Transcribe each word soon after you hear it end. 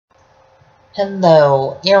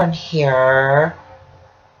Hello, Erin here,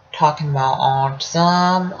 talking about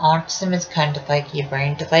autism. Autism is kind of like a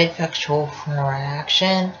brain delayed factual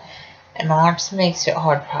reaction, and autism makes it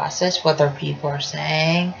hard to process what other people are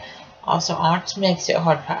saying. Also, autism makes it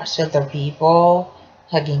hard to process other people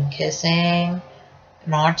hugging, kissing,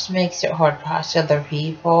 and autism makes it hard to process other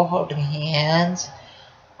people holding hands.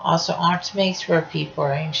 Also, autism makes where people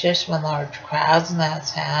are anxious when large crowds and loud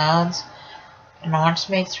sounds, and autism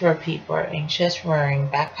makes where people are anxious wearing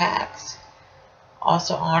backpacks.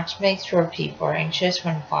 Also, autism makes where people are anxious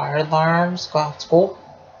when fire alarms go off school.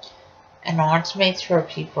 And autism makes where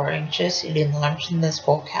people are anxious eating lunch in the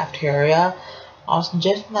school cafeteria. Also,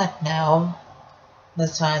 just let know the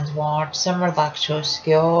signs of autism are lack of social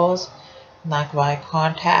skills, lack of eye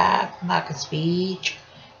contact, lack of speech,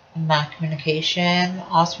 and lack of communication.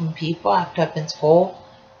 Also, when people act up in school,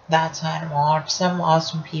 that's a sign of autism.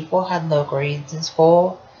 Also, when people had low grades in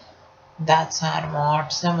school, that's a sign of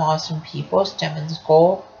autism. Also, when people stem in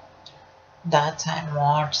school, that's hand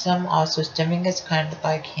autism. Also, stimming is kind of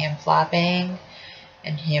like hand flapping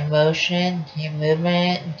and hand motion, hand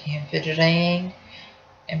movement, and hand fidgeting.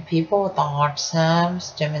 And people with autism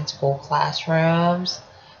stem in school classrooms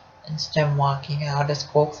and stem walking out of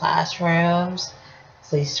school classrooms.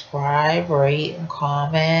 Please subscribe, rate, and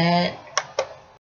comment.